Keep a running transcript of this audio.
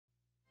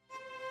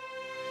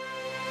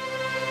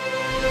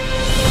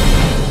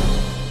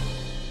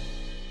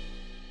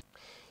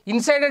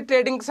Insider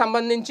ట్రేడింగ్కి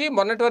సంబంధించి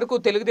మొన్నటి వరకు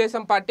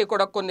తెలుగుదేశం పార్టీ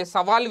కూడా కొన్ని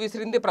సవాల్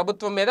విసిరింది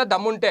ప్రభుత్వం మీద.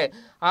 దమ్ముంటే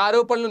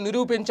ఆరోపణలు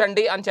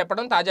నిరూపించండి అని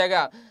చెప్పడం.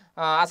 తాజాగా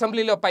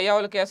అసెంబ్లీలో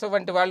పయ్యావుల కేశవ్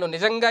వంటి వాళ్ళు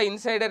నిజంగా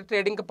ఇన్సైడర్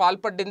ట్రేడింగ్కి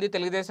పాల్పడింది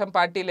తెలుగుదేశం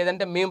పార్టీ,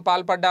 లేదంటే మేము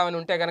పాల్పడ్డామని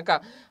ఉంటే కనుక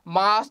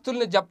మా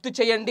ఆస్తుల్ని జప్తు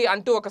చేయండి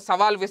అంటూ ఒక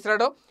సవాల్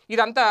విసరడం.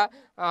 ఇదంతా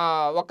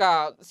ఒక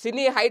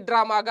సినీ హై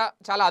డ్రామాగా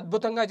చాలా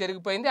అద్భుతంగా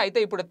జరిగిపోయింది. అయితే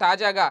ఇప్పుడు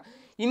తాజాగా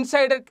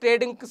ఇన్సైడర్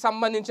ట్రేడింగ్కి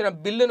సంబంధించిన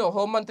బిల్లును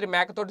హోంమంత్రి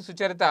మేకతోటి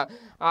సుచరిత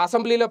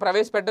అసెంబ్లీలో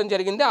ప్రవేశపెట్టడం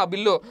జరిగింది. ఆ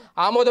బిల్లు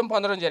ఆమోదం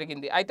పొందడం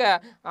జరిగింది. అయితే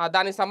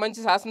దానికి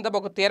సంబంధించి శాసనసభ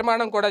ఒక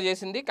తీర్మానం కూడా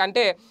చేసింది.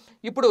 అంటే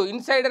ఇప్పుడు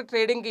ఇన్సైడర్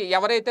ట్రేడింగ్కి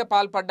ఎవరైతే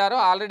పాల్పడ్డారో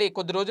ఆల్రెడీ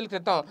కొద్ది రోజుల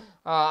క్రితం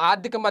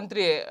ఆర్థిక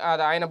మంత్రి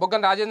ఆయన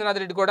బుగ్గన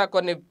రాజేంద్రనాథ్ రెడ్డి కూడా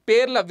కొన్ని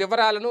పేర్ల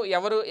వివరాలను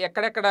ఎవరు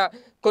ఎక్కడెక్కడ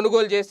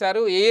కొనుగోలు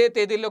చేశారు, ఏ ఏ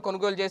తేదీల్లో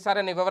కొనుగోలు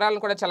చేశారనే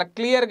వివరాలను కూడా చాలా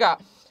క్లియర్గా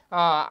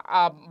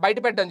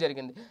బయటపెట్టడం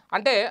జరిగింది.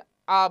 అంటే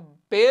ఆ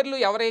పేర్లు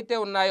ఎవరైతే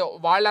ఉన్నాయో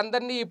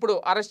వాళ్ళందరినీ ఇప్పుడు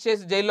అరెస్ట్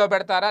చేసి జైల్లో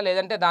పెడతారా,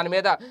 లేదంటే దాని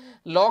మీద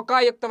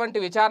లోకాయుక్త వంటి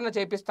విచారణ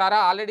చేపిస్తారా?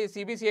 ఆల్రెడీ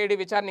సిబిసిఐడి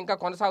విచారణ ఇంకా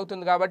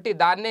కొనసాగుతుంది కాబట్టి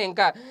దాన్నే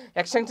ఇంకా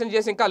ఎక్స్టెన్షన్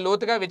చేసి ఇంకా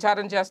లోతుగా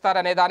విచారణ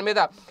చేస్తారనే దాని మీద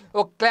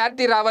ఒక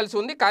క్లారిటీ రావాల్సి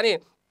ఉంది. కానీ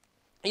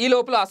ఈ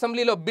లోపల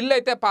అసెంబ్లీలో బిల్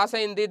అయితే పాస్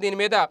అయింది. దీని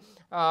మీద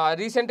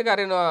రీసెంట్గా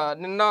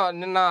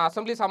నిన్న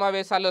అసెంబ్లీ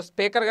సమావేశాల్లో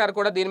స్పీకర్ గారు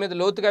కూడా దీని మీద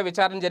లోతుగా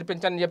విచారణ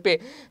జరిపించని చెప్పి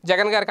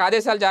జగన్ గారికి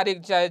ఆదేశాలు జారీ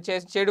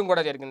చేయడం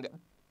కూడా జరిగింది,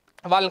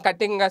 వాళ్ళని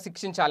కఠినంగా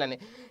శిక్షించాలని.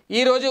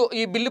 ఈరోజు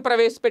ఈ బిల్లు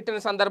ప్రవేశపెట్టిన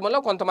సందర్భంలో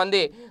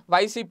కొంతమంది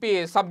వైసీపీ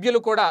సభ్యులు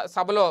కూడా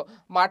సభలో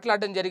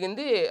మాట్లాడడం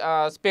జరిగింది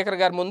స్పీకర్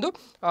గారి ముందు.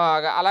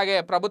 అలాగే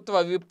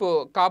ప్రభుత్వ విప్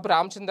కాపు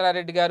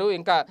రామచంద్రారెడ్డి గారు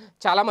ఇంకా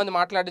చాలామంది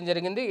మాట్లాడడం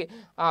జరిగింది.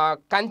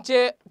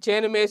 కంచె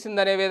చేను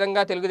మేసిందనే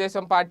విధంగా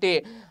తెలుగుదేశం పార్టీ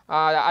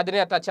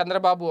అధినేత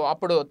చంద్రబాబు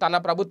అప్పుడు తన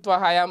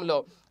ప్రభుత్వ హయాంలో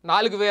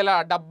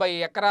 4070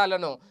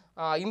 ఎకరాలను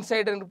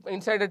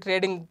ఇన్సైడర్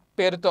ట్రేడింగ్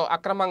పేరుతో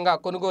అక్రమంగా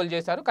కొనుగోలు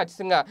చేశారు.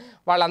 ఖచ్చితంగా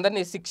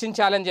వాళ్ళందరినీ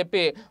శిక్షించాలని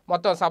చెప్పి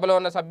మొత్తం సభలో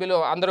ఉన్న సభ్యులు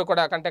అందరూ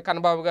కూడా, అంటే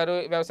కన్నబాబు గారు,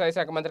 వ్యవసాయ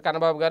శాఖ మంత్రి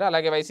కన్నబాబు గారు,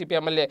 అలాగే వైసీపీ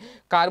ఎమ్మెల్యే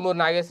కారుమూరి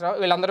నాగేశ్వరరావు,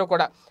 వీళ్ళందరూ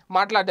కూడా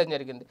మాట్లాడడం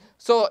జరిగింది.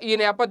 సో ఈ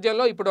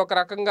నేపథ్యంలో ఇప్పుడు ఒక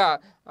రకంగా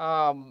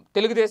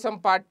తెలుగుదేశం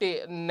పార్టీ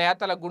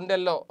నేతల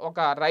గుండెల్లో ఒక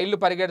రైళ్లు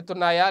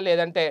పరిగెడుతున్నాయా,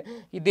 లేదంటే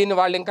దీన్ని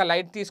వాళ్ళు ఇంకా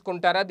లైట్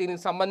తీసుకుంటారా?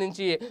 దీనికి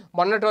సంబంధించి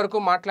మొన్నటి వరకు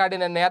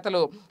మాట్లాడిన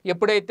నేతలు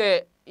ఎప్పుడైతే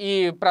ఈ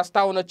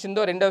ప్రస్తావన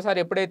వచ్చిందో, రెండోసారి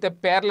ఎప్పుడైతే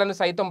పేర్లను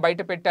సైతం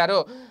బయట పెట్టారో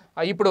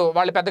ఇప్పుడు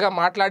వాళ్ళు పెద్దగా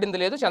మాట్లాడింది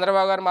లేదు.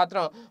 చంద్రబాబు గారు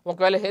మాత్రం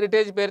ఒకవేళ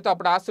హెరిటేజ్ పేరుతో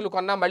అప్పుడు ఆస్తులు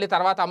కొన్నా మళ్ళీ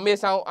తర్వాత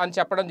అమ్మేశాం అని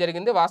చెప్పడం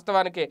జరిగింది.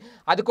 వాస్తవానికి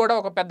అది కూడా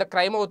ఒక పెద్ద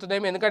క్రైమ్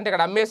అవుతుందేమో, ఎందుకంటే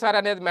ఇక్కడ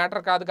అమ్మేశారా అనేది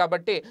మ్యాటర్ కాదు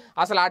కాబట్టి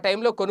అసలు ఆ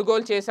టైంలో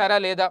కొనుగోలు చేశారా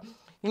లేదా,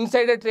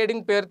 ఇన్సైడర్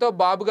ట్రేడింగ్ పేరుతో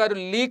బాబు గారు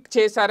లీక్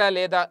చేశారా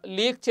లేదా,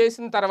 లీక్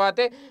చేసిన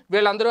తర్వాతే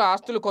వీళ్ళందరూ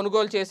ఆస్తులు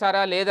కొనుగోలు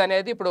చేశారా లేదా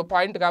అనేది ఇప్పుడు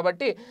పాయింట్.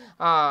 కాబట్టి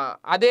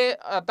అదే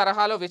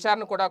తరహాలో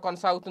విచారణ కూడా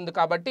కొనసాగుతుంది.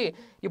 కాబట్టి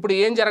ఇప్పుడు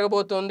ఏం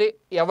జరగబోతుంది,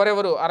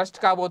 ఎవరెవరు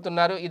అరెస్ట్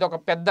కాబోతున్నారు, ఇది ఒక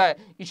పెద్ద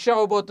ఇష్యూ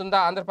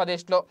అవబోతుందా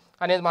ఆంధ్రప్రదేశ్లో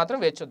అనేది మాత్రం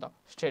వేచి చూద్దాం.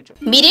 స్టేట్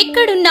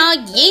మీరెక్కడున్నా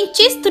ఏం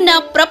చేస్తున్నా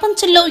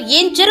ప్రపంచంలో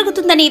ఏం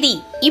జరుగుతుందనేది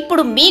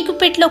ఇప్పుడు మీకు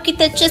పెట్లోకి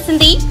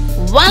తెచ్చేసింది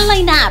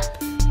వన్లైన్ యాప్.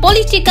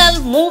 పొలిటికల్,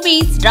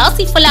 మూవీస్,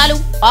 రాశి ఫలాలు,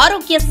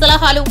 ఆరోగ్య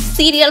సలహాలు,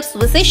 సీరియల్స్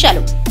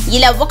విశేషాలు,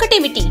 ఇలా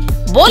ఒకటేమిటి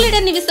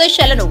బోలెడన్ని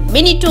విశేషాలను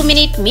మినిట్ టు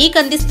మినిట్ మీకు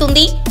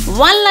అందిస్తుంది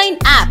వన్లైన్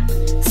యాప్.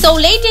 సో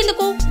లేట్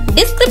ఎందుకు,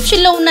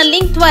 డిస్క్రిప్షన్ లో ఉన్న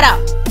లింక్ ద్వారా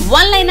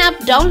వన్లైన్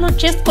యాప్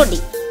డౌన్లోడ్ చేసుకోండి.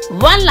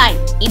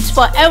 One line, it's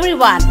for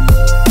everyone.